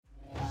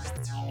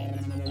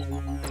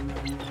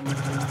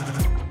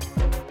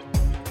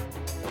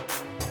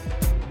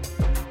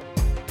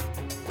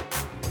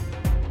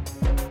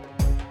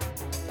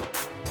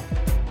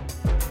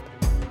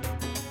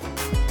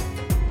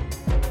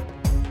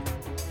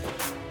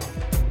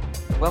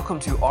Welcome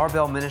to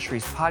Arbel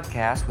Ministries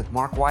podcast with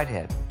Mark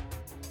Whitehead.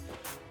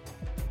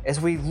 As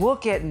we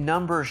look at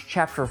Numbers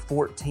chapter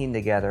 14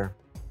 together,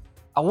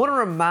 I want to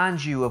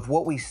remind you of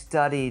what we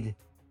studied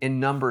in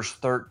Numbers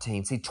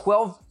 13. See,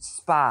 12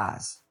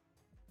 spies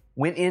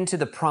went into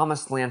the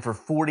promised land for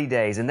 40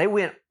 days, and they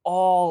went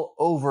all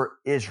over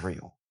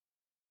Israel.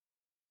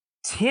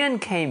 10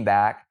 came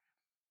back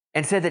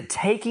and said that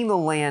taking the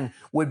land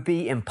would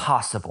be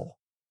impossible.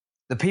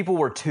 The people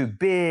were too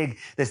big.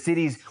 The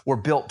cities were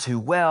built too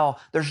well.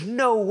 There's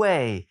no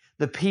way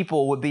the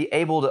people would be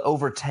able to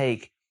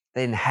overtake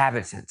the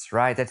inhabitants,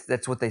 right?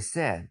 That's what they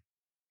said.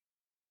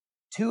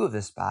 2 of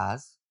the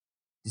spies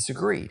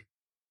disagreed.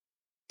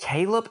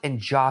 Caleb and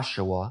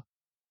Joshua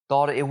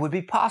thought it would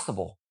be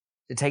possible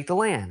to take the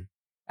land.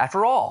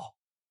 After all,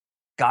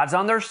 God's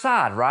on their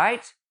side,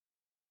 right?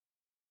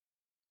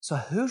 So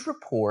whose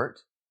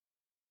report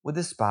would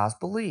the spies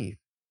believe?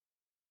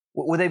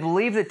 Would they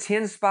believe the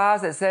 10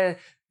 spies that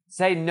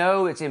say,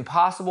 no, it's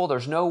impossible,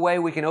 there's no way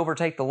we can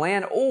overtake the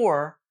land?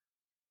 Or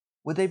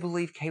would they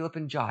believe Caleb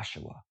and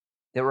Joshua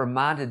that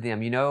reminded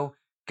them,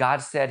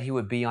 God said he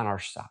would be on our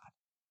side?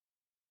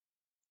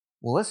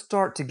 Well, let's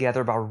start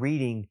together by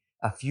reading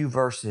a few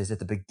verses at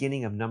the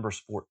beginning of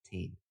Numbers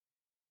 14,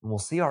 and we'll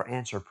see our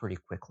answer pretty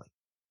quickly.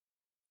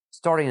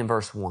 Starting in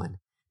verse 1.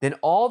 Then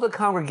all the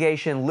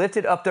congregation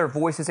lifted up their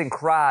voices and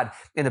cried,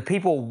 and the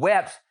people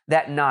wept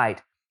that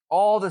night.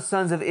 All the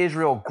sons of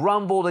Israel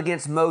grumbled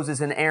against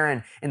Moses and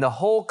Aaron, and the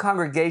whole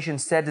congregation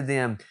said to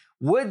them,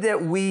 would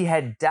that we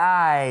had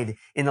died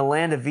in the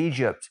land of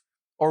Egypt,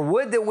 or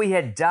would that we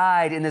had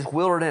died in this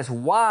wilderness.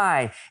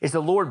 Why is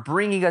the Lord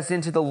bringing us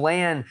into the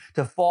land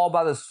to fall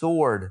by the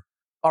sword?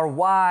 Our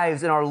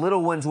wives and our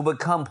little ones will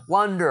become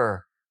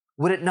plunder.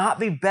 Would it not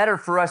be better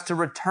for us to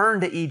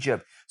return to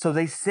Egypt? So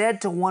they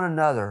said to one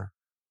another,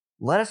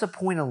 let us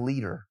appoint a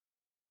leader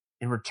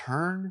and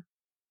return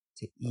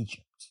to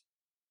Egypt.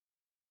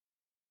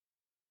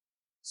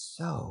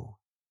 So,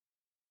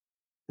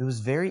 it was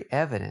very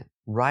evident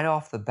right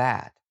off the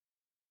bat,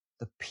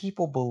 the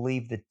people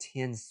believed the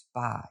 10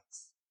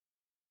 spies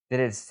that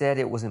had said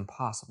it was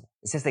impossible.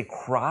 It says they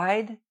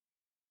cried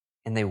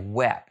and they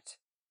wept.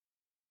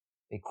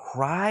 They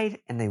cried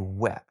and they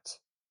wept.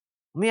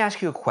 Let me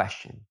ask you a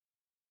question.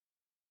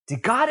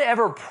 Did God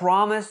ever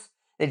promise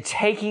that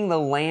taking the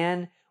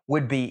land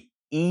would be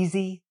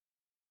easy?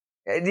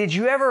 Did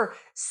you ever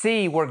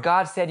see where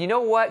God said, you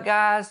know what,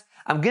 guys?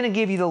 I'm going to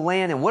give you the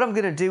land, and what I'm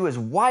going to do is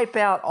wipe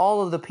out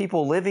all of the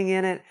people living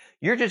in it.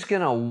 You're just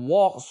going to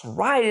waltz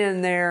right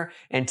in there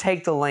and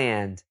take the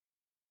land.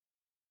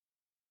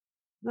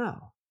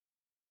 No.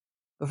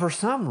 But for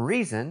some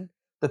reason,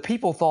 the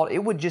people thought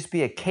it would just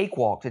be a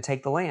cakewalk to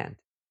take the land.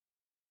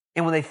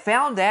 And when they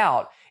found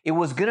out it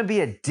was going to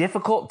be a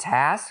difficult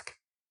task,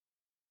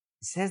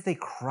 it says they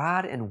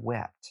cried and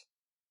wept.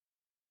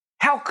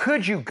 How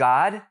could you,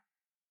 God?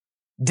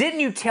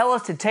 Didn't you tell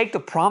us to take the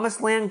promised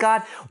land,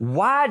 God?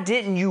 Why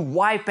didn't you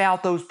wipe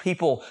out those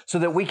people so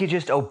that we could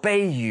just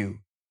obey you?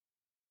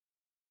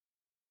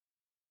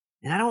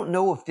 And I don't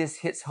know if this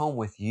hits home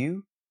with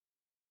you,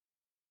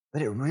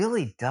 but it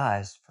really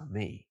does for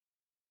me.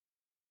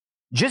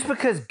 Just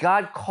because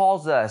God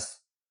calls us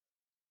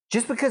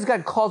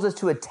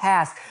to a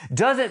task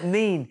doesn't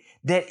mean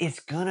that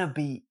it's going to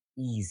be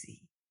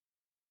easy.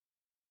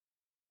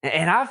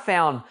 And I've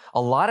found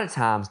a lot of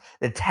times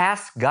the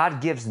tasks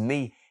God gives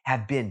me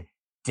have been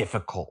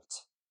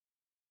difficult.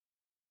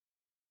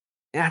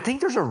 And I think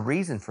there's a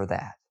reason for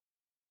that.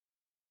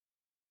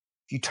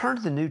 If you turn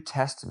to the New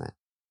Testament,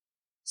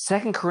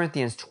 2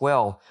 Corinthians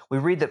 12, we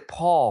read that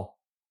Paul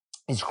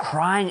is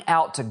crying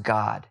out to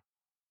God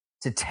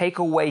to take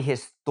away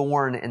his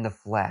thorn in the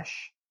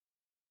flesh.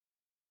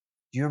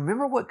 Do you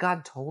remember what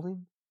God told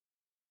him?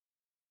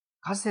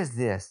 God says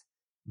this,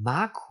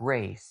 my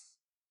grace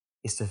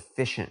is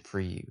sufficient for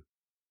you,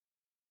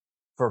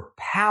 for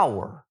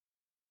power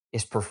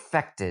is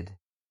perfected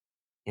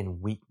in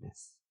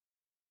weakness.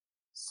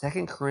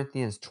 2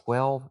 Corinthians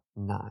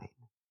 12:9.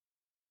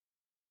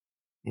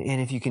 And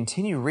if you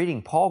continue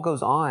reading, Paul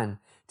goes on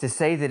to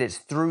say that it's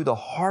through the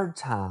hard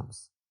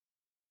times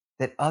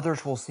that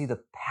others will see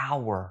the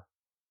power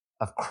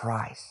of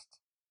Christ.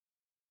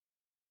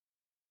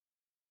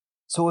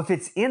 So if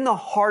it's in the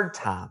hard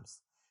times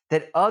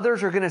that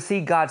others are going to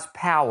see God's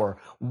power,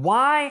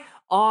 why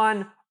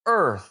on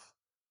earth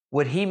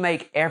would he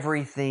make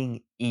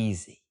everything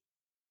easy?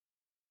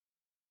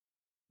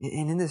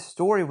 And in this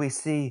story, we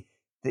see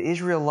the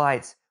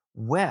Israelites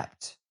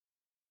wept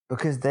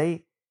because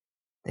they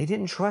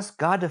didn't trust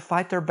God to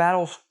fight their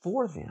battles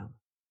for them.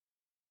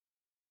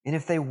 And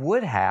if they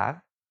would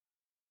have,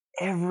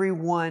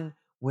 everyone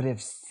would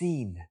have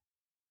seen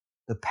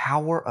the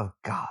power of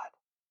God.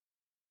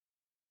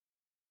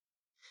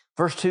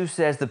 Verse 2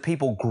 says the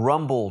people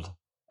grumbled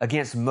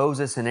against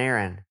Moses and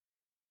Aaron.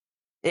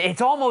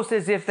 It's almost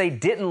as if they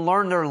didn't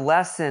learn their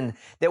lesson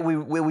that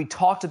we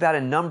talked about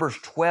in Numbers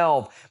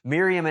 12.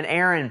 Miriam and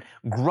Aaron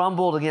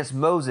grumbled against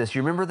Moses.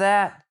 You remember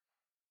that?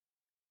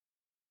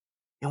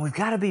 And we've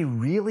got to be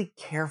really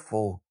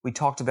careful, we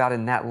talked about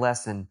in that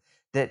lesson,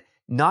 that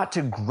not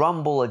to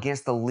grumble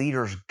against the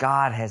leaders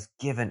God has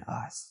given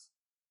us.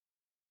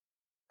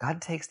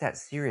 God takes that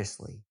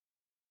seriously.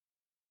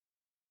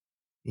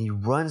 He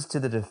runs to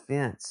the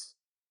defense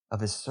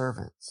of his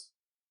servants.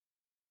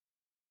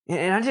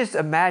 And I just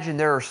imagine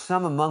there are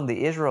some among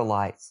the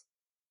Israelites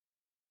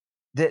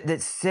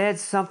that said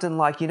something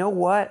like, you know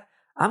what?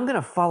 I'm going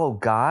to follow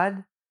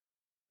God,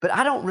 but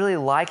I don't really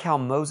like how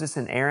Moses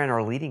and Aaron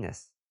are leading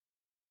us.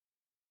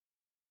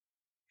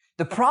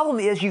 The problem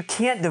is you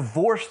can't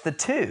divorce the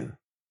two.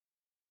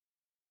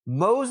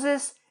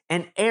 Moses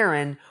and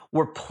Aaron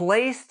were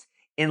placed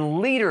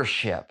in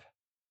leadership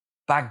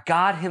by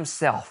God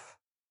himself.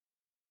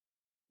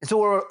 And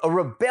so a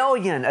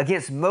rebellion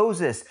against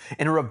Moses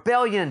and a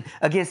rebellion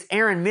against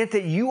Aaron meant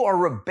that you are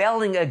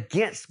rebelling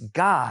against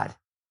God.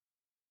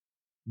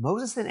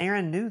 Moses and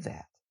Aaron knew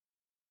that.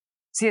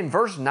 See, in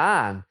verse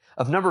 9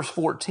 of Numbers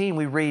 14,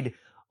 we read,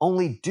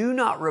 "Only do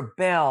not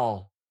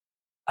rebel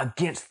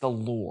against the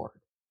Lord."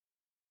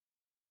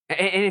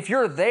 And if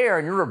you're there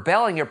and you're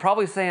rebelling, you're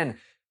probably saying,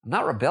 I'm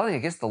not rebelling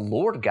against the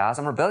Lord, guys.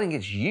 I'm rebelling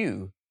against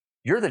you.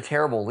 You're the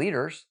terrible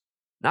leaders,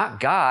 not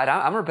God.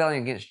 I'm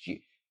rebelling against you.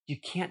 You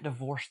can't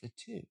divorce the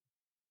two.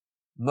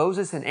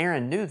 Moses and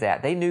Aaron knew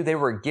that. They knew they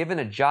were given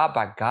a job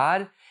by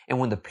God. And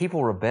when the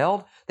people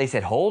rebelled, they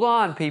said, hold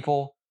on,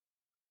 people.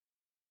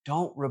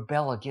 Don't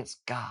rebel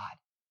against God.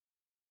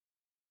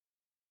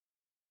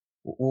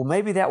 Well,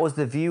 maybe that was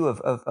the view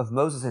of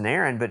Moses and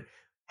Aaron, but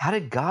how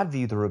did God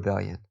view the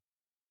rebellion?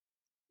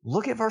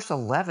 Look at verse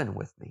 11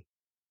 with me.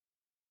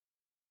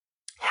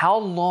 How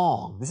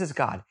long, this is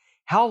God,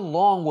 how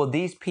long will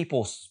these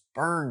people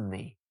spurn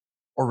me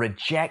or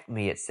reject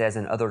me, it says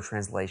in other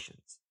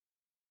translations.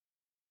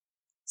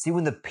 See,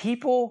 when the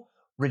people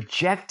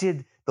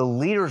rejected the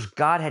leaders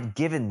God had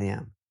given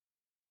them,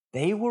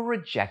 they were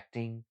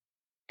rejecting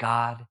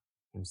God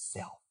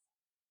himself.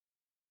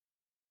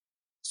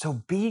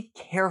 So be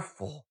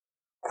careful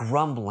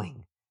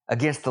grumbling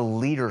against the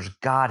leaders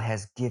God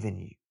has given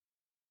you,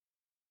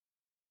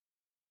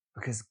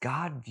 because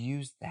God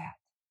views that.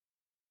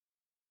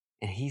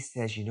 And he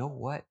says, you know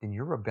what? Then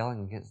you're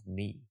rebelling against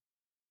me.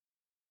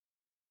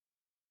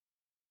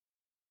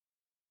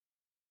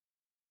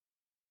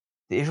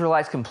 The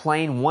Israelites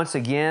complain once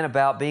again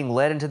about being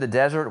led into the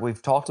desert.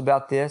 We've talked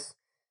about this.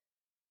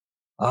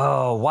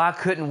 Oh, why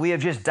couldn't we have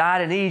just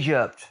died in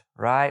Egypt?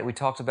 Right? We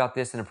talked about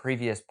this in a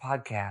previous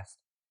podcast.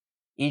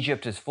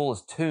 Egypt is full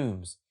of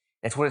tombs.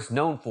 That's what it's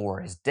known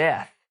for, is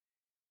death.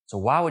 So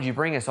why would you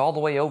bring us all the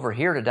way over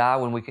here to die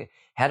when we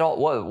had all,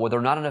 what, were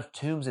there not enough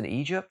tombs in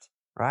Egypt?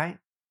 Right?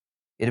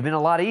 It'd have been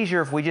a lot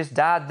easier if we just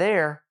died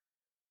there.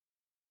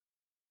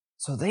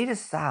 So they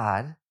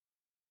decide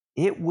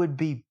it would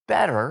be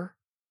better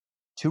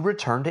to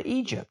return to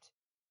Egypt.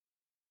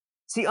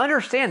 See,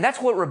 understand, that's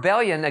what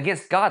rebellion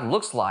against God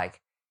looks like.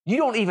 You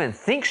don't even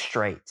think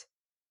straight.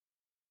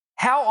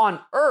 How on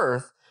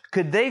earth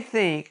could they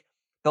think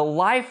the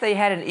life they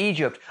had in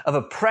Egypt of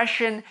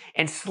oppression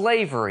and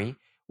slavery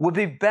would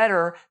be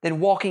better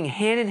than walking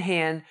hand in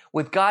hand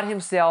with God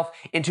himself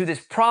into this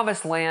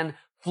promised land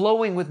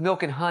flowing with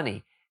milk and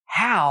honey?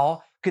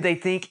 How could they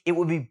think it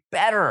would be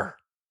better?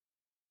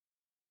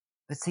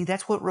 But see,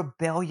 that's what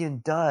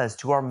rebellion does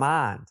to our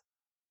mind.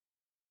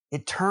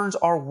 It turns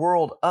our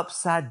world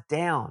upside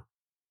down.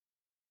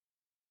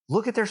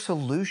 Look at their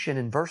solution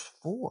in verse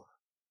 4.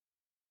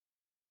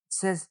 It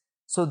says,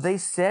 so they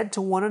said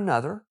to one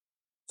another.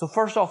 So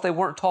first off, they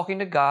weren't talking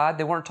to God.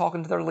 They weren't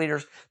talking to their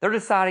leaders. They're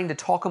deciding to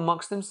talk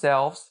amongst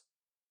themselves.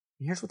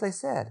 And here's what they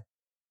said.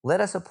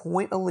 Let us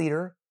appoint a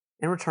leader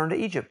and return to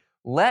Egypt.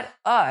 Let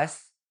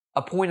us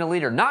appoint a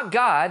leader, not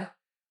God.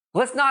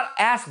 Let's not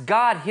ask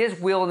God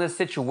his will in this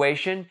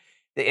situation.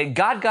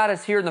 God got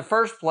us here in the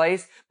first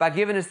place by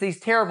giving us these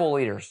terrible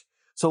leaders.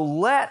 So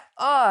let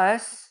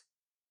us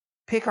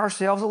pick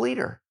ourselves a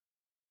leader.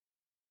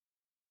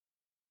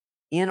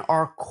 In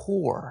our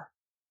core,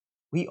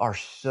 we are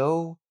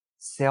so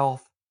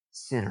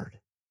self-centered.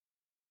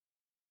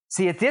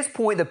 See, at this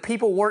point, the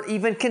people weren't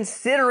even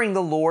considering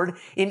the Lord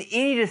in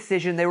any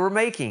decision they were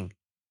making.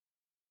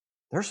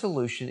 Their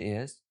solution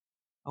is,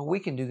 oh, we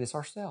can do this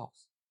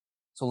ourselves.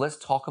 So let's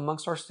talk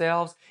amongst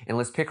ourselves and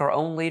let's pick our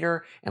own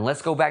leader and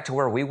let's go back to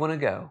where we want to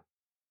go.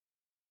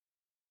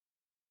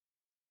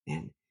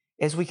 And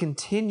as we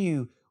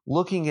continue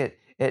looking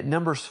at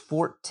Numbers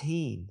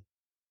 14,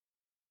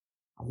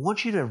 I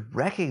want you to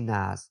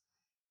recognize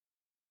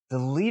the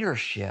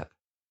leadership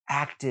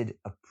acted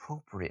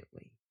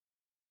appropriately.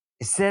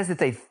 It says that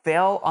they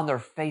fell on their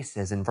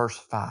faces in verse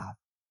 5.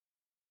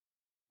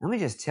 Let me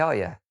just tell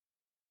you,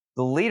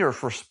 the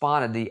leaders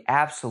responded the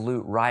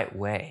absolute right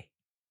way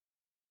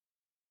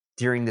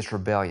during this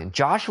rebellion.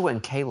 Joshua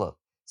and Caleb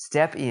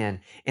step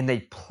in and they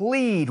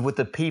plead with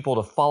the people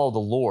to follow the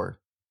Lord.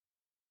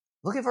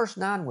 Look at verse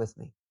 9 with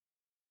me.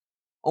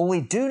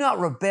 Only do not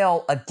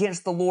rebel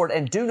against the Lord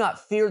and do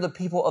not fear the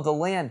people of the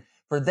land,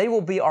 for they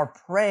will be our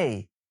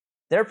prey.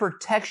 Their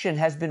protection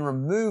has been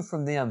removed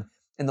from them,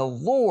 and the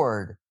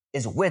Lord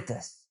is with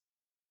us.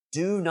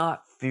 Do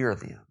not fear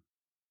them.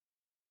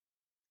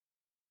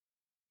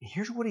 And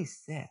here's what he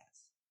says.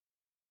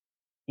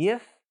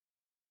 If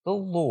the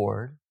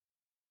Lord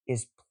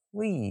is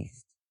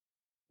pleased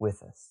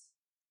with us,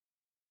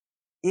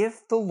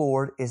 if the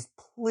Lord is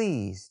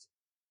pleased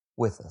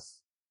with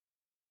us,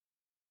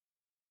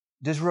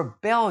 does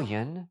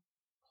rebellion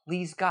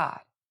please God?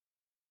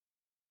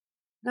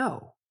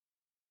 No.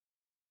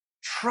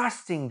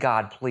 Trusting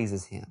God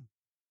pleases him.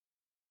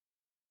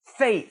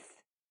 Faith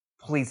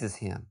pleases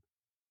him.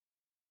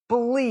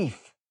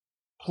 Belief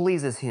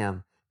pleases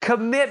him.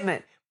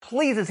 Commitment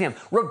pleases him.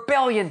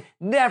 Rebellion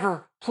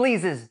never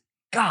pleases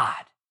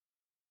God.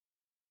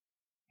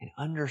 And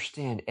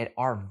understand, at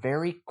our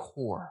very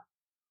core,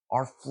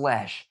 our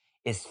flesh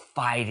is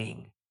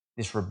fighting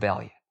this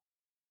rebellion.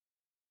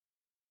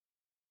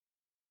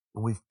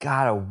 And we've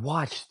got to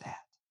watch that.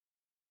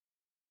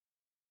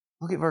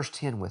 Look at verse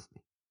 10 with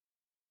me.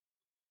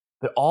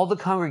 But all the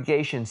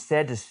congregation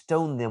said to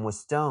stone them with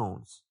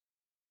stones.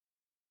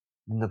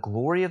 And the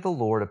glory of the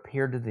Lord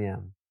appeared to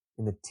them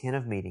in the tent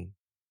of meeting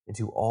and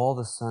to all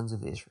the sons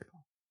of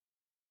Israel.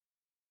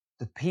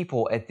 The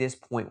people at this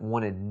point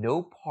wanted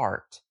no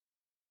part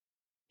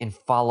in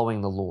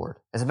following the Lord.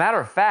 As a matter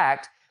of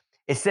fact,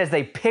 it says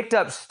they picked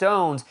up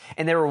stones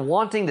and they were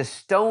wanting to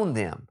stone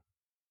them.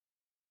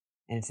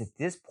 And it's at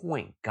this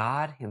point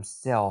God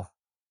himself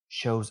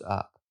shows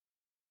up.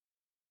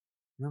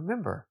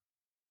 Remember,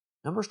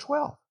 Numbers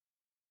 12.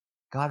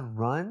 God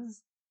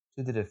runs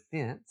to the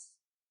defense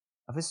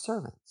of his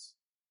servants.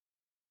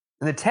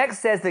 And the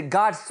text says that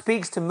God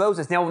speaks to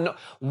Moses. Now,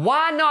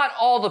 why not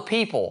all the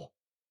people?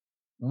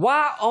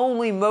 Why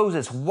only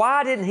Moses?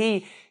 Why didn't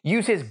he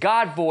use his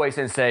God voice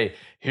and say,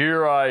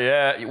 "Here I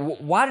am"?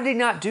 Why did he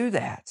not do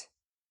that?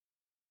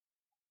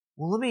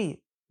 Well, let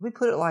me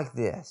put it like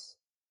this.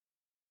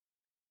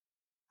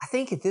 I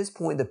think at this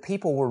point, the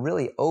people were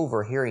really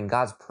overhearing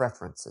God's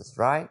preferences,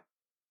 right?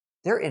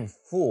 They're in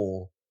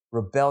full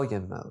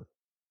rebellion mode.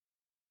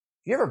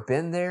 Have you ever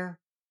been there?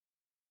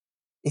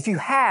 If you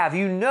have,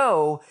 you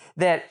know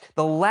that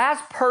the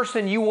last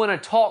person you want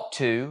to talk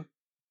to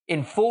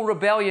in full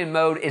rebellion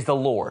mode is the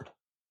Lord.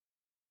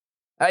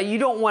 You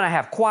don't want to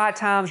have quiet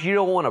times. You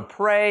don't want to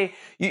pray.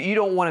 You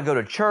don't want to go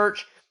to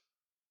church.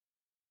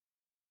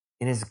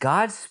 And as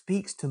God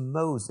speaks to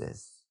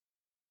Moses,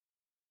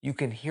 you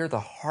can hear the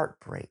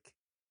heartbreak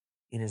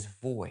in his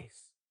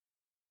voice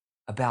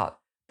about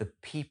the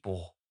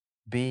people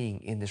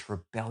being in this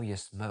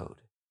rebellious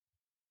mode.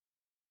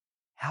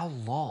 How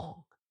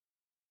long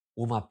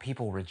will my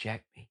people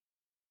reject me?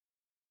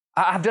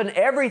 I've done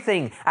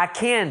everything I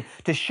can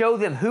to show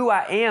them who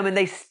I am, and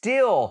they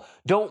still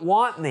don't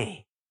want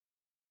me.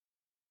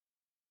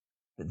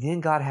 But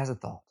then God has a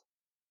thought.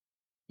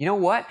 You know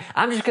what?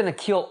 I'm just going to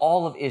kill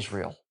all of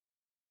Israel.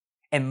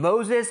 And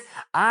Moses,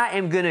 I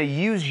am going to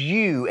use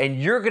you,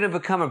 and you're going to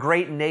become a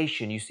great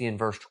nation, you see in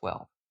verse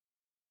 12.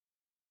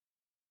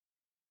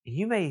 And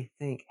you may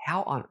think,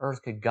 how on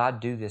earth could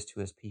God do this to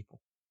his people?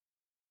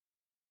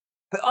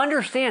 But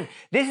understand,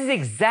 this is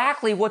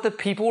exactly what the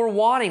people were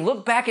wanting.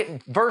 Look back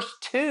at verse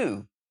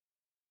 2.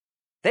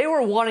 They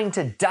were wanting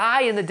to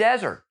die in the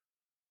desert.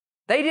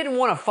 They didn't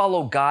want to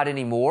follow God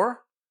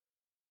anymore.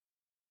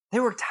 They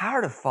were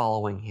tired of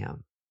following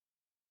him.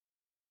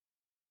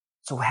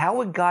 So how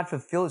would God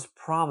fulfill his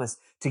promise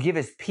to give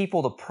his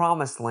people the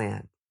promised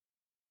land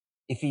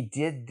if he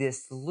did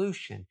this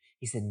solution?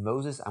 He said,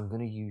 Moses, I'm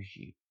going to use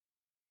you.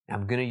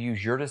 I'm going to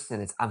use your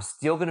descendants. I'm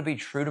still going to be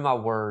true to my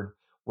word.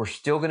 We're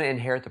still going to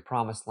inherit the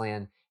promised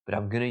land, but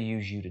I'm going to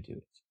use you to do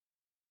it.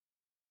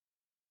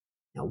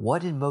 Now,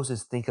 what did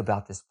Moses think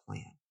about this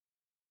plan?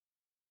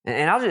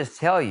 And I'll just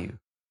tell you,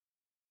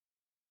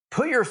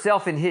 put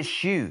yourself in his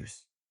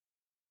shoes.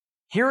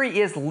 Here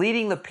he is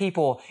leading the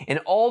people, and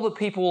all the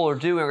people are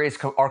doing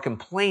are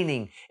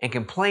complaining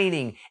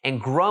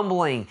and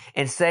grumbling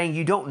and saying,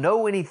 you don't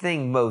know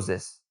anything,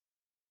 Moses.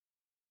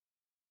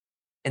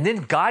 And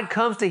then God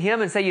comes to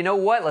him and say, you know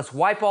what? Let's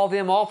wipe all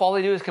them off. All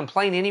they do is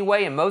complain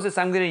anyway. And Moses,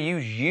 I'm going to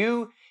use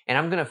you, and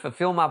I'm going to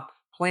fulfill my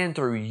plan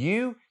through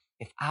you.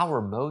 If I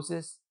were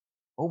Moses,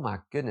 oh my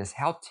goodness,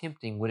 how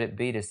tempting would it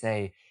be to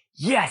say,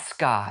 yes,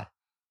 God,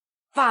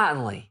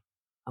 finally,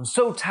 I'm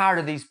so tired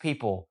of these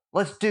people.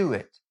 Let's do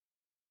it.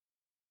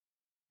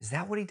 Is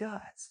that what he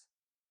does?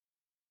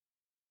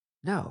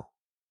 No.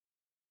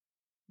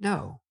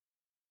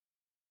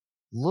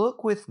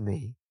 Look with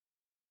me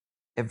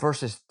at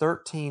verses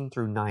 13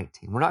 through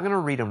 19. We're not going to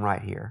read them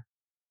right here.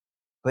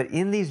 But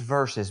in these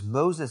verses,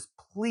 Moses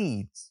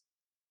pleads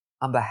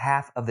on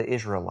behalf of the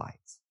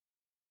Israelites.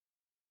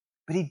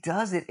 But he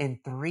does it in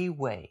three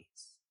ways.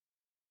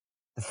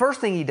 The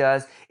first thing he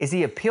does is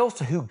he appeals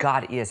to who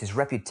God is, his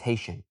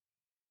reputation.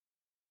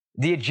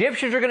 The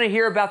Egyptians are going to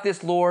hear about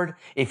this, Lord.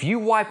 If you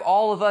wipe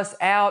all of us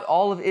out,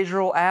 all of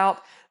Israel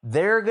out,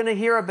 they're going to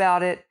hear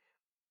about it.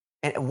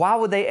 And why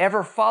would they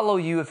ever follow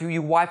you if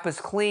you wipe us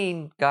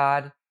clean,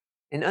 God?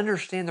 And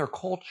understand their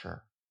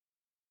culture.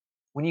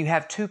 When you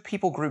have two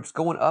people groups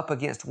going up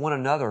against one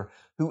another,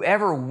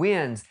 whoever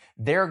wins,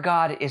 their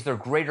God is their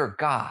greater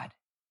God.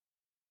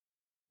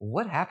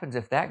 What happens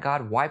if that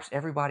God wipes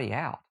everybody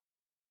out?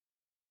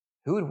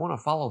 Who would want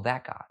to follow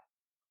that God?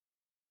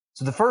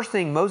 So the first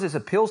thing Moses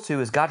appeals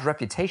to is God's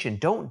reputation.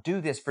 Don't do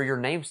this for your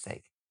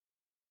namesake.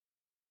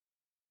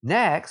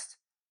 Next,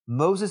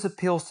 Moses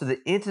appeals to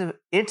the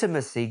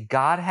intimacy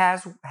God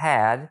has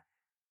had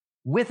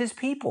with his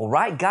people,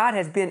 right? God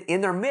has been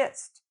in their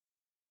midst.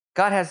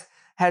 God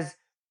has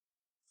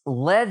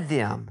led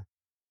them,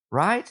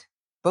 right?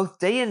 Both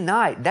day and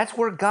night. That's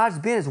where God's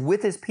been, is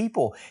with his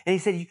people. And he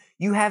said,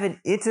 you have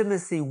an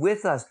intimacy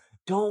with us.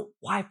 Don't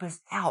wipe us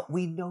out.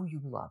 We know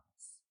you love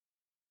us.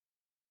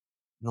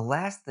 And the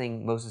last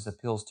thing Moses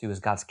appeals to is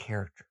God's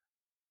character.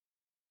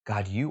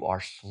 God, you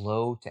are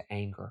slow to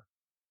anger.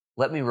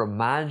 Let me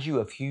remind you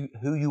of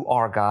who you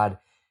are, God.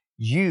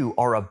 You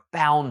are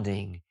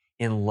abounding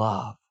in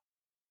love.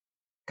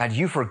 God,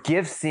 you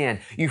forgive sin.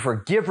 You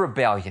forgive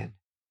rebellion.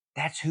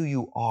 That's who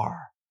you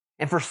are.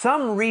 And for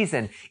some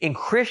reason, in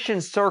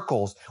Christian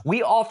circles,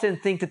 we often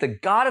think that the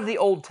God of the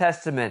Old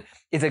Testament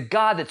is a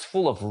God that's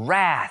full of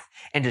wrath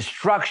and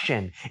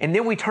destruction. And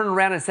then we turn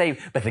around and say,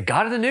 but the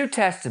God of the New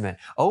Testament,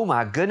 oh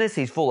my goodness,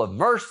 he's full of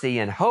mercy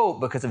and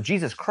hope because of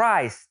Jesus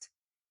Christ.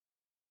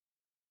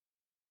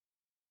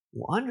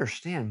 Well,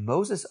 understand,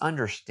 Moses'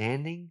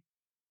 understanding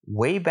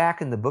way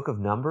back in the book of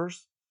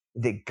Numbers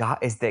that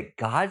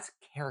God's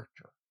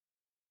character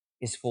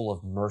is full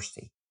of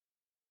mercy,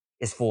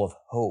 is full of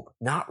hope,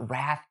 not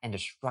wrath and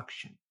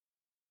destruction.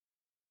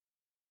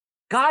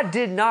 God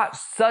did not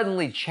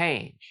suddenly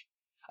change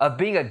of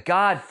being a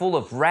God full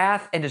of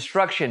wrath and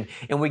destruction,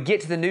 and we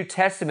get to the New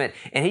Testament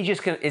and he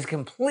just is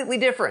completely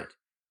different,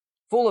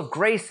 full of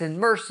grace and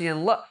mercy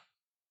and love.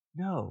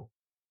 No.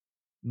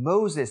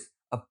 Moses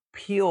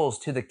appeals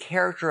to the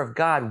character of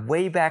God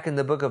way back in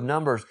the book of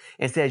Numbers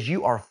and says,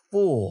 you are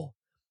full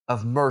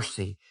of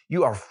mercy.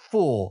 You are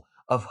full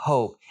of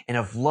hope and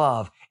of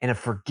love and of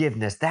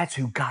forgiveness. That's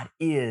who God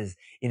is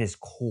in his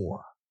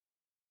core.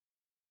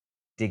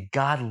 Did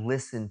God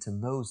listen to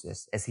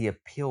Moses as he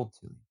appealed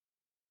to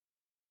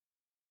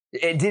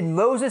him? Did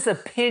Moses'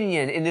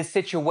 opinion in this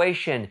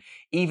situation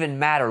even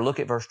matter? Look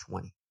at verse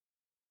 20.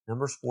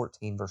 Numbers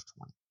 14, verse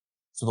 20.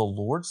 So the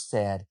Lord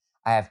said,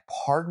 I have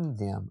pardoned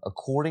them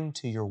according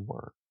to your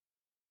word.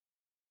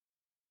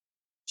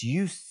 Do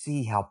you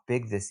see how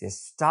big this is?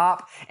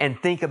 Stop and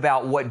think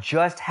about what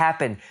just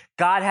happened.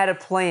 God had a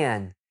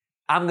plan.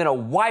 I'm going to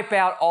wipe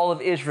out all of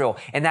Israel.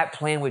 And that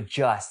plan was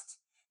just.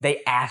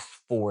 They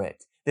asked for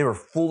it. They were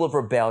full of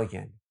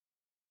rebellion.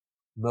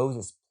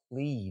 Moses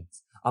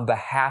pleads on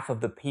behalf of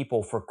the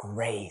people for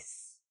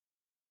grace.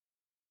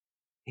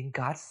 And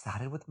God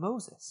sided with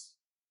Moses.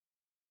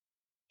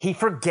 He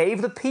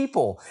forgave the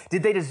people.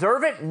 Did they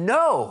deserve it?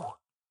 No.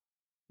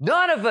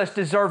 None of us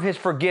deserve his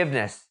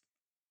forgiveness.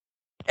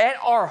 At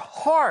our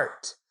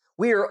heart,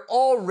 we are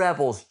all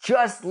rebels,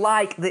 just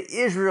like the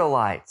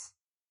Israelites.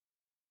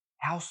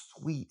 How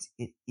sweet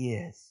it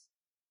is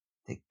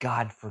that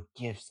God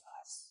forgives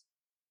us.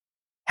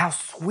 How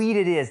sweet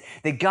it is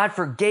that God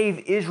forgave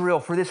Israel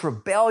for this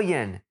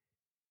rebellion.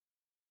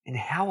 And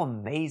how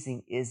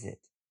amazing is it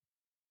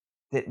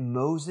that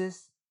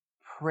Moses'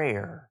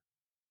 prayer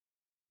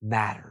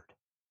mattered.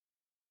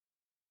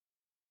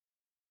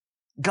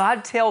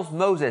 God tells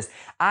Moses,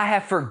 I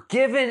have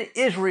forgiven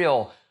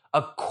Israel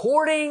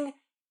according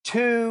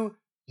to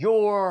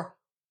your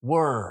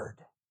word.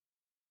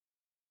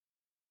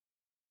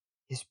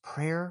 His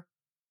prayer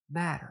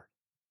mattered.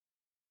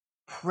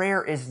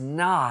 Prayer is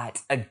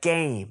not a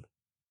game.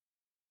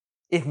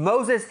 If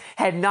Moses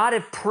had not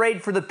have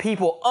prayed for the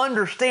people,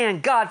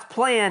 understand God's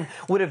plan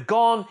would have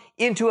gone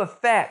into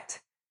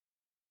effect.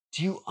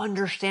 Do you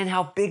understand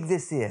how big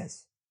this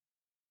is?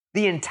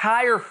 The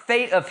entire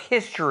fate of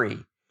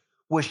history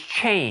was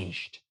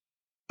changed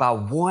by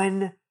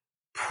one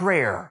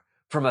prayer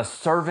from a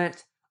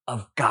servant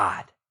of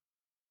God.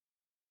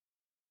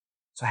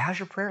 So how's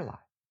your prayer life?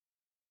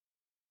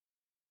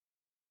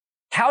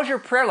 How's your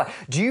prayer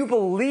life? Do you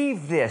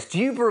believe this? Do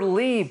you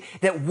believe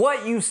that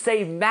what you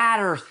say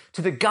matters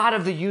to the God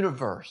of the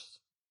universe?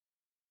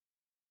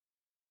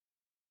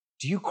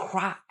 Do you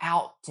cry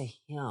out to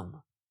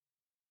him?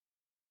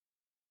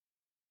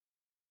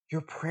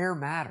 Your prayer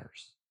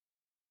matters.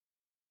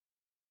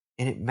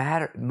 And it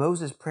mattered.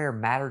 Moses' prayer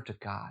mattered to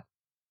God.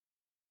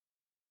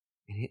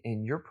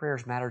 And your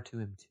prayers matter to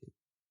him too.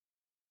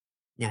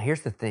 Now,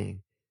 here's the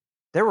thing.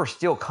 There were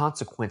still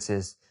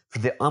consequences for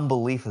the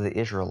unbelief of the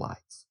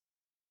Israelites.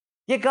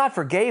 Yet God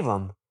forgave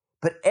them,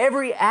 but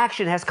every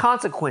action has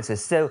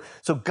consequences. So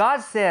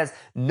God says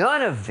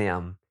none of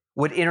them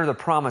would enter the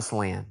promised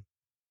land.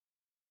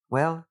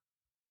 Well,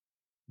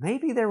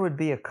 maybe there would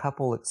be a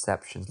couple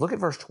exceptions. Look at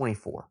verse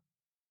 24.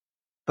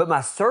 But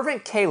my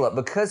servant Caleb,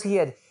 because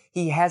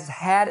he has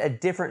had a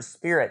different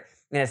spirit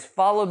and has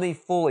followed me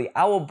fully,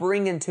 I will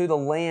bring into the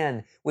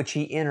land which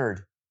he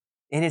entered,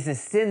 and his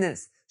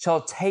descendants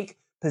shall take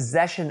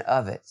possession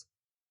of it.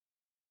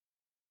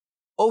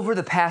 Over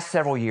the past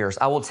several years,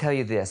 I will tell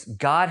you this,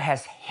 God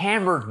has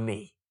hammered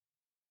me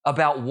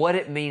about what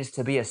it means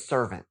to be a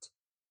servant.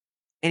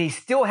 And He's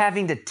still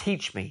having to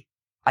teach me.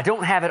 I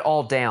don't have it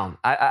all down.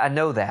 I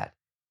know that.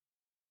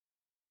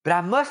 But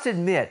I must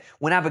admit,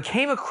 when I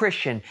became a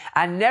Christian,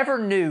 I never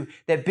knew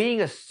that being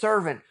a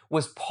servant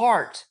was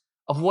part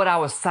of what I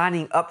was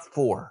signing up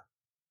for.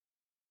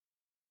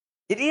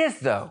 It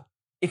is, though.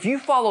 If you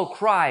follow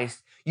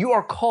Christ, you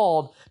are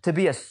called to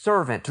be a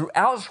servant.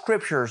 Throughout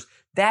Scriptures,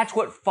 that's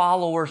what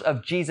followers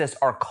of Jesus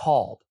are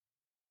called.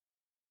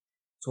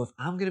 So if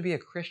I'm going to be a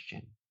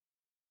Christian,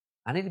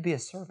 I need to be a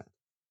servant.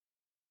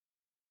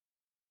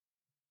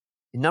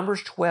 In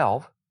Numbers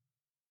 12,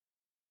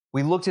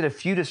 we looked at a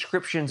few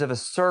descriptions of a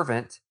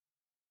servant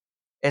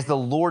as the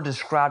Lord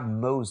described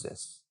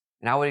Moses.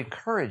 And I would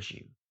encourage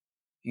you,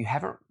 if you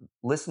haven't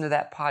listened to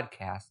that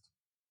podcast,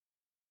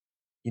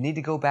 you need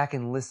to go back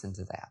and listen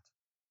to that.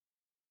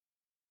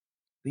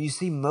 But you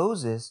see,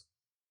 Moses,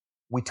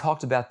 we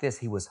talked about this.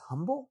 He was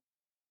humble,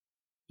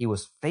 he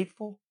was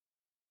faithful,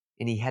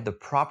 and he had the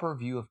proper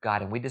view of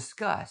God. And we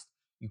discussed,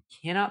 you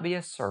cannot be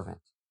a servant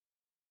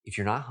if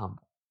you're not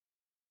humble.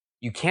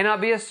 You cannot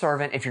be a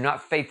servant if you're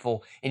not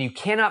faithful, and you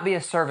cannot be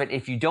a servant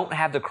if you don't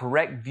have the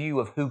correct view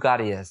of who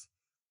God is.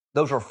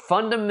 Those are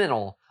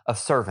fundamental of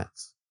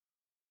servants.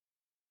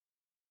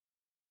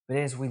 But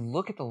as we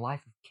look at the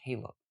life of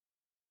Caleb,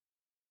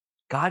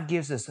 God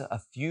gives us a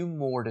few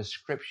more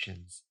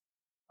descriptions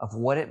of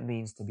what it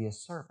means to be a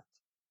servant.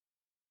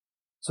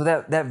 So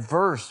that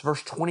verse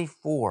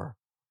 24,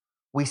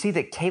 we see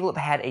that Caleb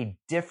had a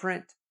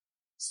different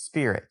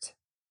spirit.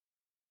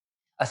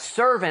 A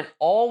servant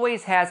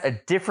always has a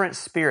different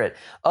spirit.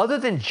 Other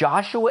than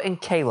Joshua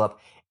and Caleb,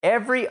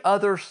 every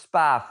other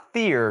spy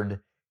feared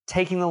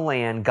taking the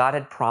land God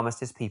had promised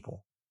His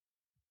people.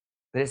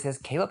 But it says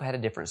Caleb had a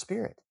different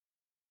spirit.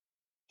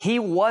 He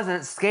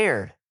wasn't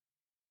scared.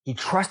 He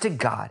trusted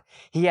God.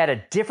 He had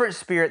a different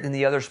spirit than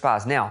the other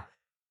spies. Now,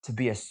 to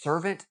be a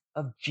servant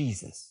of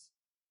Jesus,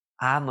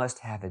 I must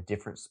have a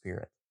different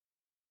spirit.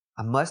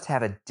 I must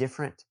have a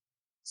different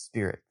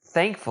spirit.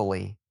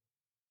 Thankfully,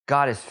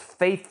 God is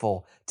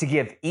faithful to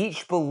give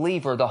each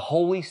believer the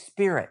Holy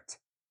Spirit.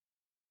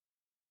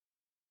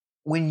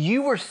 When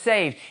you were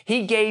saved,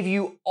 He gave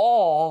you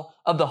all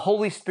of the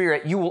Holy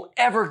Spirit you will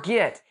ever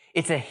get.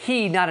 It's a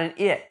He, not an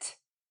it.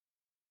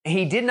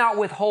 He did not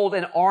withhold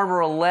an arm or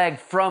a leg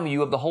from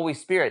you of the Holy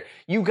Spirit.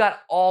 You got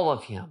all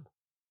of Him.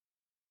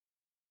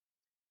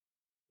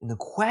 And the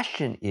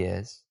question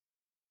is,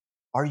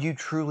 are you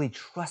truly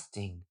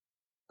trusting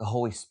the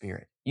Holy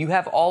Spirit? You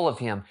have all of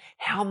Him.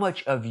 How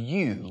much of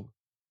you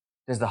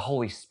does the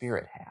Holy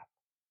Spirit have?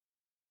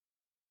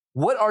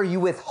 What are you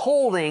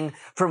withholding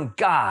from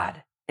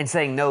God and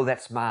saying, no,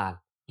 that's mine?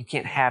 You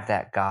can't have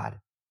that, God.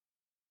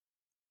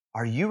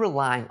 Are you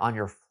relying on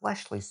your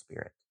fleshly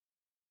spirit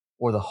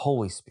or the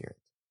Holy Spirit?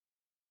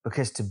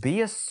 Because to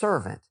be a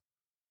servant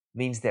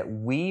means that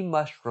we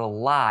must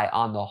rely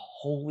on the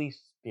Holy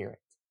Spirit,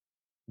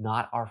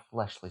 not our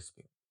fleshly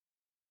spirit.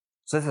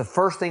 So that's the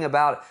first thing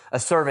about a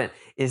servant,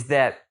 is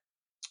that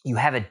you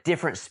have a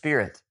different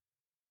spirit.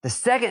 The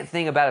second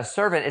thing about a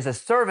servant is a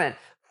servant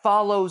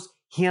follows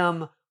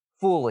him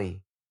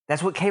fully.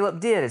 That's what Caleb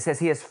did. It says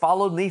he has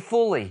followed me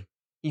fully.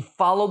 He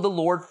followed the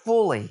Lord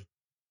fully.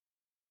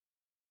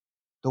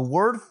 The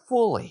word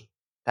fully,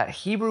 that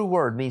Hebrew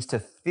word, means to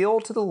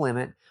fill to the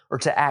limit or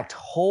to act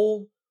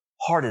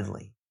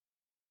wholeheartedly.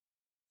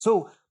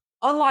 So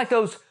unlike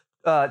those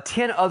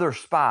 10 other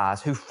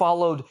spies who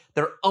followed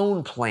their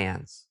own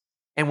plans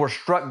and were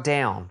struck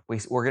down,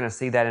 we're going to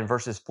see that in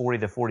verses 40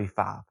 to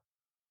 45.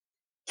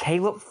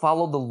 Caleb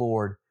followed the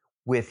Lord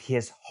with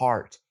his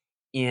heart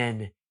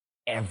in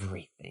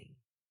everything.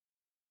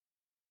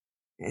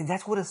 And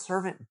that's what a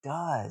servant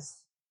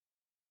does.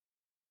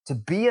 To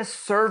be a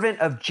servant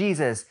of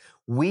Jesus,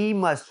 we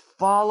must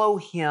follow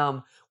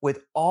Him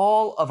with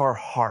all of our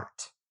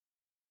heart.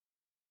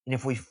 And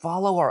if we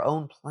follow our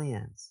own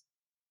plans,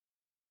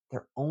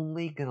 they're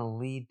only going to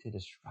lead to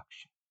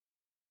destruction.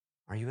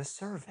 Are you a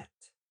servant?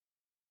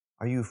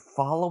 Are you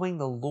following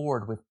the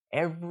Lord with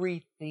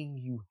everything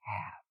you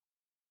have?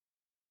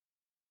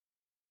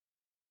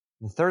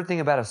 The third thing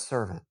about a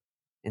servant,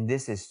 and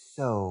this is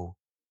so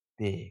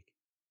big.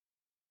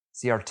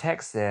 See, our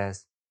text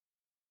says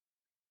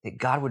that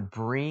God would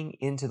bring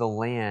into the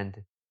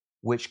land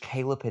which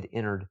Caleb had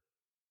entered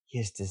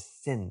his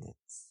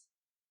descendants.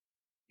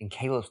 And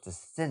Caleb's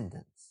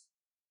descendants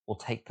will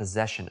take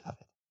possession of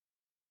it.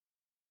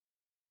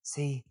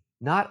 See,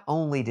 not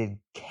only did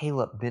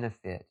Caleb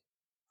benefit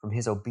from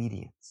his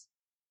obedience,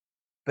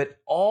 but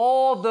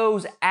all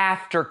those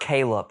after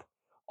Caleb,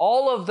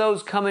 all of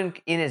those coming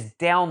in his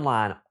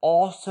downline,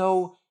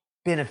 also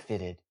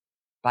benefited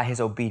by his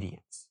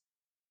obedience.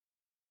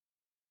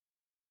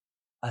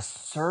 A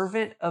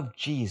servant of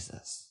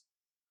Jesus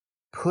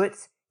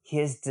puts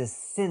his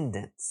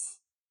descendants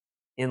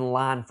in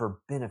line for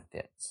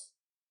benefits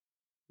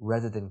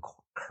rather than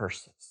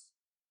curses.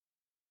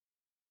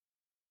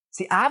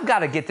 See, I've got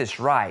to get this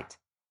right.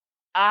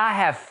 I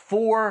have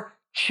 4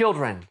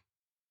 children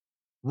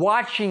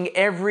watching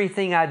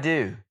everything I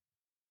do.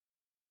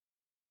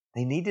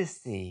 They need to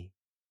see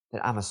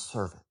that I'm a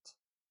servant.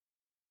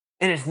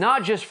 And it's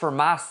not just for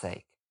my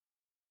sake.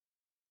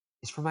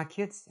 It's for my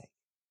kids' sake.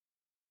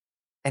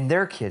 And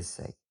their kids'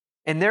 sake.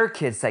 And their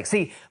kids' sake.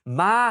 See,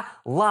 my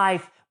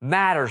life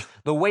matters.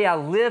 The way I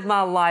live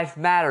my life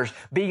matters.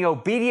 Being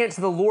obedient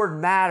to the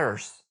Lord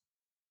matters.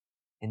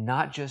 And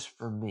not just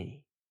for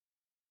me.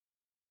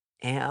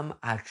 Am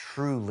I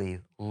truly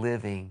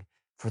living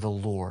for the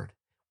Lord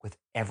with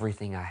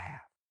everything I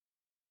have?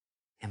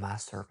 Am I a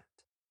servant?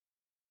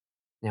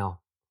 Now,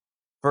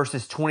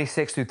 verses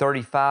 26 through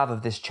 35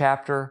 of this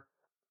chapter,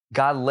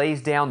 God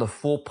lays down the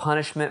full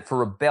punishment for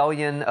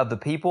rebellion of the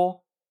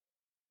people.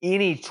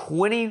 Any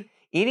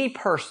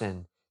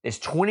person that's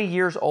 20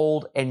 years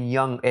old and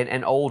young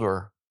and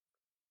older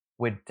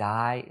would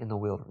die in the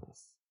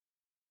wilderness.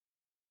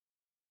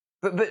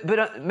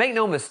 But make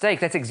no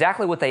mistake, that's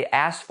exactly what they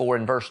asked for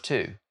in verse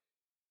 2.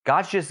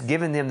 God's just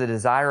given them the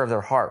desire of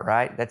their heart,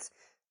 right?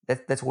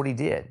 That's what he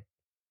did.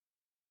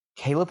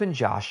 Caleb and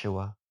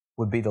Joshua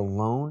would be the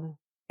lone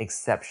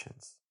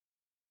exceptions.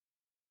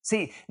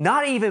 See,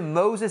 not even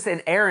Moses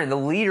and Aaron, the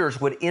leaders,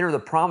 would enter the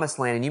promised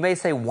land. And you may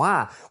say,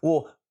 why?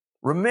 Well,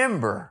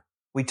 remember,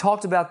 we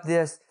talked about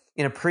this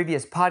in a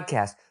previous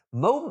podcast.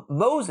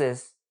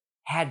 Moses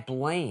had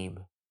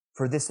blame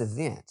for this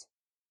event,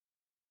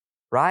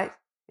 right?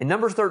 In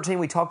Numbers 13,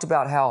 we talked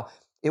about how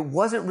it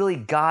wasn't really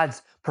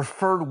God's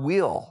preferred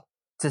will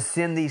to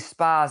send these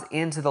spies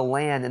into the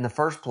land in the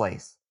first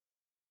place.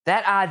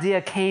 That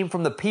idea came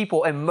from the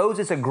people, and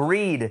Moses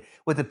agreed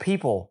with the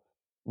people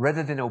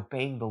rather than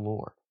obeying the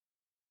Lord.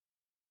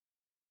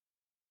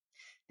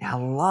 Now,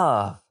 I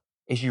love,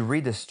 as you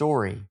read the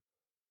story,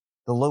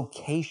 the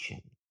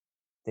location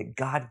that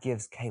God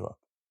gives Caleb.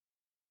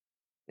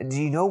 Do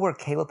you know where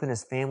Caleb and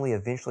his family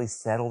eventually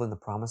settled in the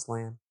promised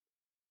land?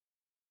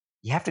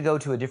 You have to go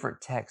to a different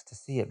text to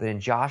see it, but in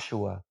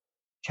Joshua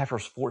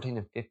chapters 14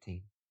 and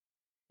 15,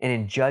 and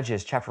in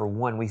Judges chapter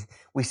 1,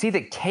 we see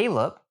that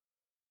Caleb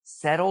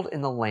settled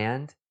in the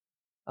land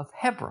of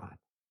Hebron.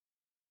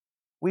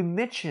 We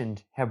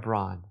mentioned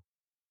Hebron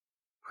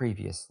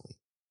previously.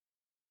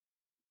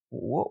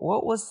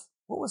 What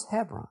was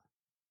Hebron?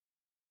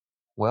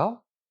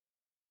 Well,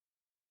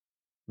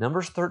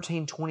 Numbers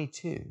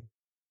 13:22.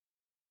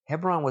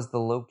 Hebron was the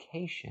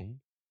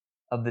location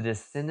of the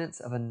descendants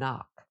of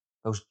Anak,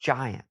 those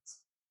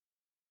giants.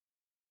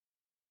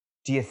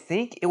 Do you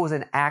think it was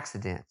an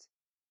accident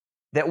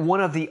that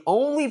one of the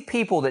only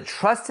people that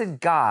trusted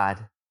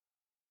God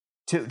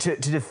to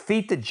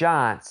defeat the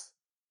giants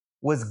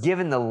was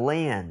given the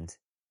land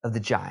of the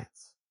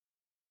giants?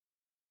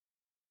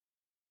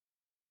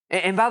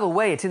 And by the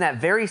way, it's in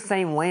that very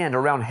same land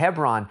around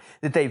Hebron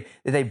that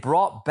they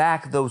brought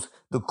back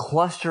the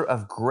cluster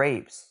of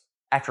grapes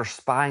after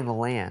spying the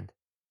land.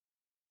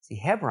 See,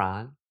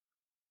 Hebron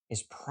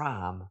is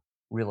prime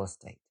real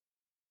estate.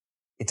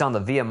 It's on the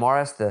Via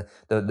Maris, the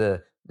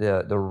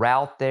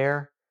route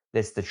there.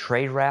 That's the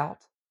trade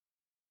route.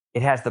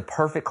 It has the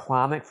perfect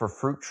climate for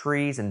fruit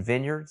trees and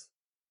vineyards.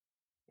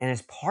 And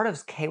as part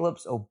of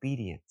Caleb's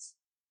obedience,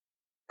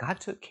 God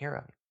took care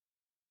of him.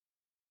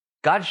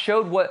 God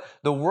showed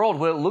the world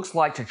what it looks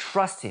like to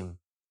trust him.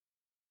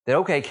 That,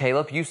 okay,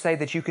 Caleb, you say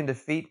that you can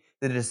defeat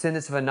the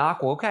descendants of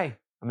Anak. Well, okay,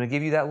 I'm going to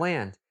give you that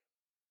land.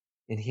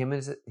 And him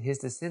and his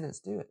descendants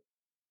do it.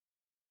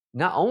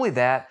 Not only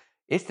that,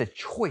 it's the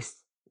choice.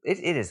 It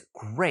is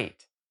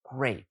great,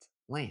 great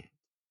land.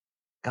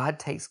 God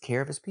takes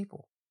care of his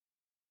people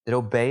that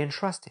obey and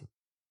trust him.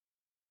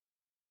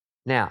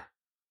 Now,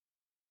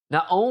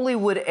 not only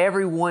would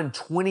everyone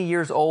 20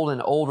 years old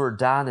and older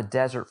die in the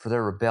desert for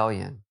their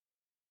rebellion,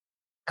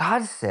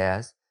 God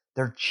says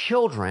their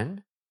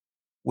children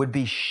would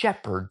be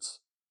shepherds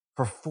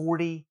for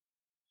 40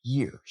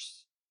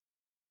 years.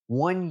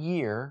 1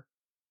 year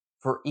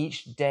for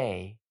each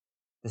day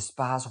the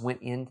spies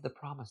went into the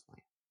promised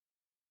land.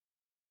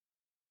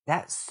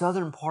 That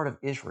southern part of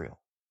Israel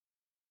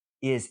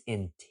is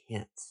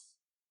intense.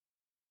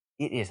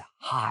 It is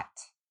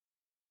hot,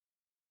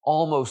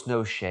 almost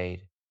no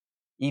shade,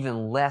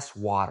 even less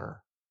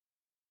water.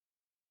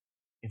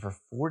 And for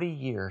 40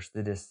 years,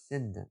 the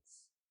descendants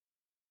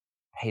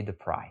paid the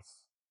price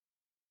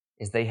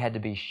as they had to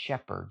be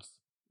shepherds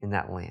in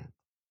that land.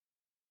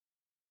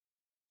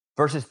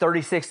 Verses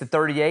 36 to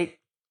 38,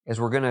 as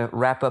we're going to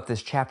wrap up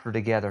this chapter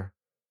together.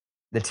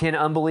 The 10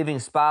 unbelieving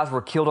spies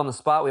were killed on the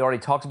spot. We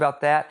already talked about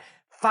that.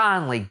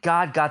 Finally,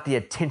 God got the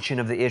attention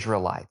of the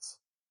Israelites.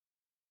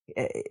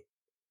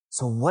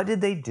 So what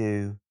did they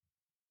do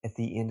at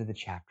the end of the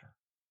chapter?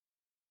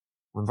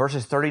 In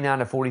verses 39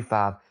 to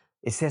 45,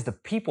 it says the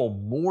people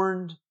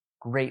mourned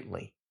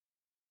greatly.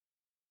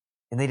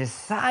 And they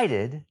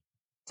decided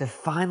to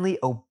finally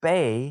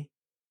obey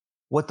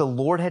what the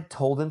Lord had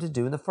told them to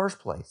do in the first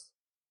place.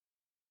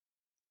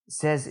 It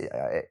says,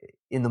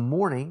 in the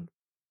morning,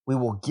 we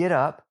will get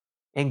up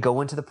and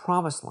go into the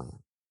promised land.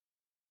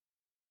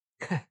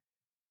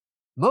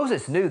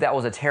 Moses knew that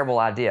was a terrible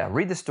idea.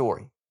 Read the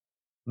story.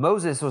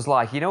 Moses was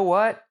like, you know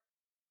what?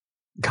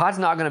 God's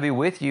not going to be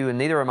with you, and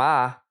neither am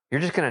I.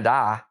 You're just going to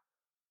die.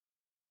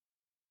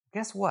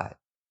 Guess what?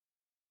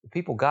 The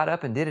people got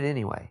up and did it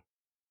anyway.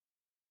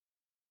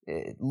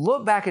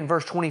 Look back in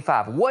verse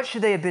 25. What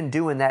should they have been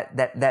doing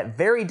that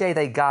very day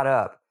they got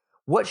up?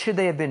 What should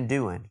they have been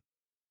doing?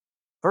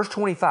 Verse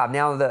 25.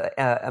 Now the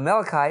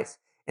Amalekites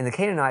and the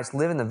Canaanites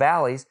live in the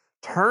valleys.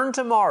 Turn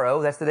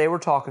tomorrow, that's the day we're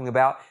talking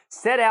about,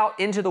 set out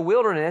into the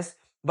wilderness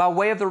by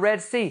way of the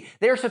Red Sea.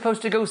 They're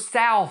supposed to go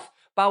south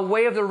by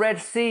way of the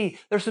Red Sea.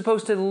 They're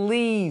supposed to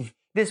leave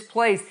this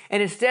place.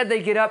 And instead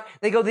they get up,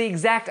 they go the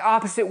exact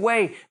opposite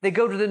way. They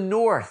go to the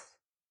north.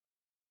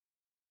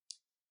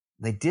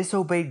 They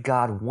disobeyed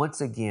God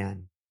once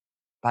again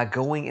by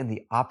going in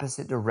the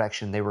opposite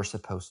direction they were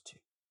supposed to.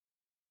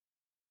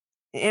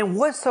 And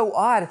what's so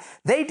odd,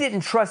 they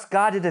didn't trust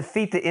God to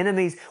defeat the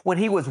enemies when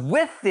He was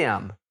with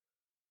them.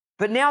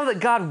 But now that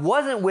God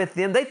wasn't with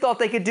them, they thought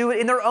they could do it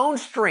in their own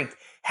strength.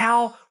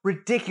 How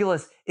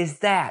ridiculous is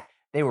that?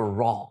 They were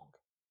wrong.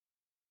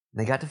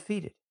 They got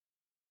defeated.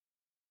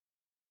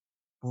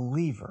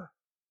 Believer,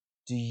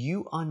 do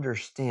you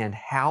understand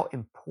how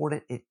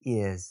important it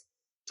is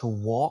to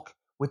walk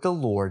with the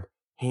Lord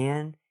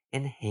hand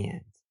in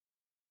hand,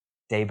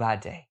 day by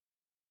day,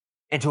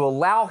 and to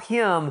allow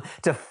Him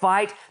to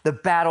fight the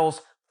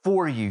battles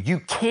for you? You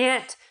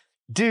can't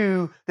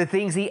do the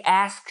things He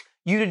asks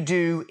you to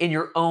do in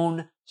your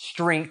own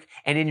strength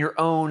and in your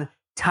own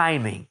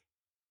timing.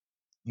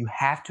 You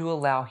have to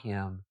allow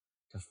Him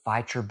to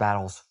fight your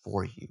battles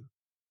for you.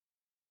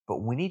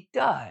 But when He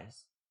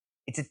does,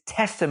 it's a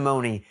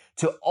testimony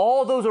to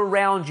all those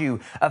around you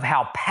of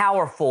how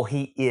powerful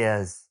He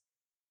is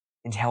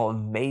and how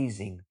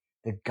amazing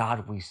the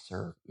God we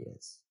serve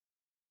is.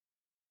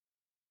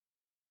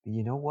 But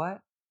you know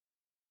what?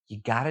 You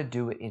got to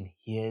do it in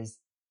His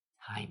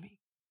timing,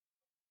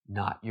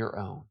 not your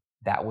own.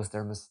 That was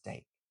their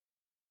mistake.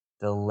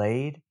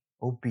 Delayed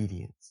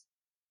obedience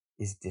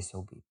is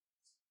disobedience.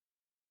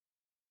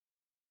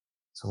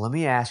 So let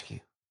me ask you,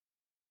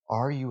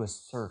 are you a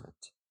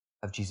servant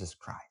of Jesus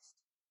Christ?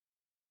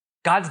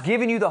 God's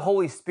given you the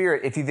Holy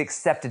Spirit if you've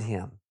accepted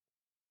Him.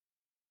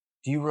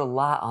 Do you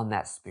rely on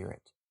that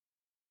Spirit?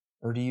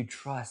 Or do you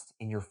trust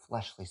in your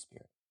fleshly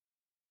spirit?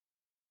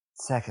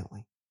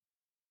 Secondly,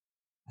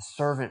 a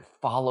servant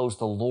follows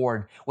the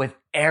Lord with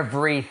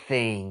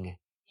everything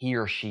he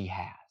or she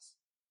has.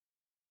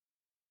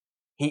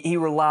 He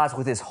relies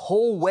with his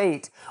whole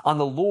weight on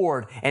the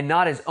Lord and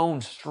not his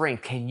own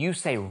strength. Can you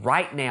say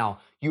right now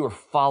you are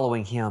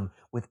following Him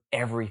with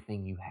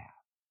everything you have?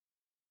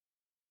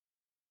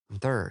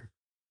 And third,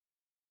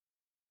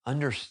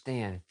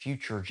 understand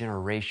future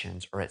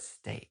generations are at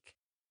stake.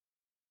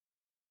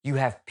 You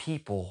have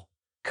people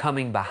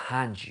coming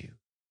behind you.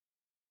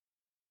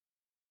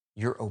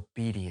 Your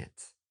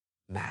obedience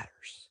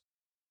matters.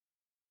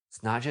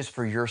 It's not just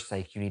for your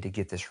sake you need to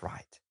get this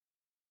right.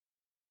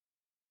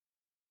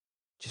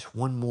 Just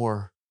one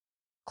more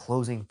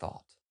closing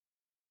thought.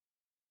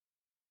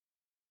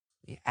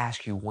 Let me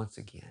ask you once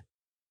again,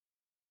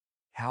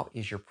 how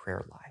is your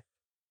prayer life?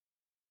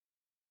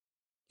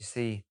 You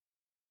see,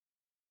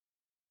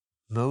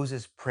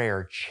 Moses'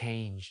 prayer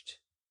changed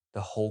the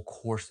whole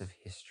course of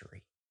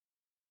history.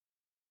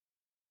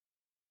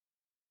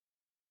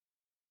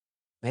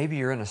 Maybe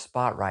you're in a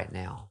spot right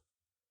now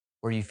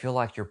where you feel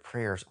like your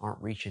prayers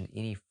aren't reaching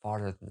any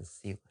farther than the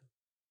ceiling.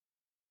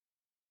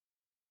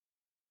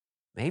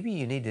 Maybe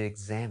you need to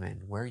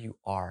examine where you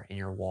are in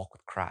your walk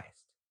with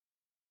Christ.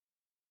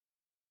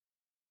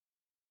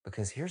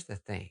 Because here's the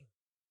thing.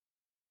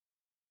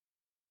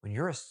 When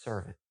you're a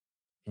servant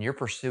and you're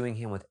pursuing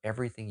Him with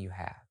everything you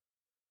have,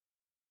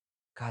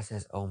 God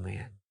says, oh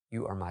man,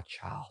 you are my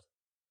child.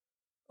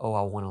 Oh,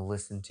 I want to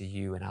listen to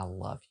you and I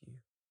love you.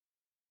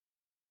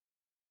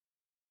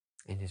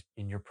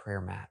 And your prayer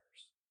matters.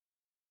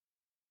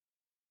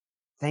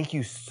 Thank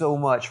you so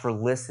much for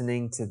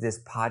listening to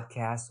this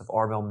podcast of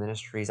Arbel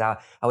Ministries. I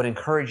would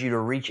encourage you to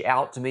reach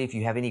out to me if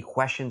you have any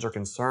questions or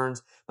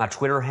concerns. My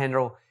Twitter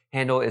handle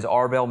is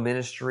Arbel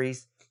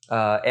Ministries,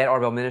 at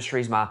Arbel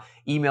Ministries. My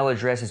email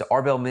address is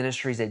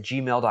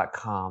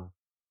arbelministries@gmail.com.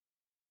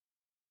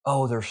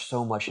 Oh, there's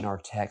so much in our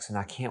text, and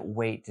I can't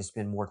wait to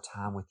spend more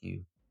time with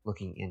you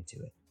looking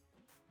into it.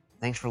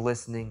 Thanks for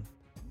listening.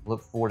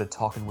 Look forward to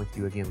talking with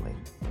you again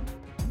later.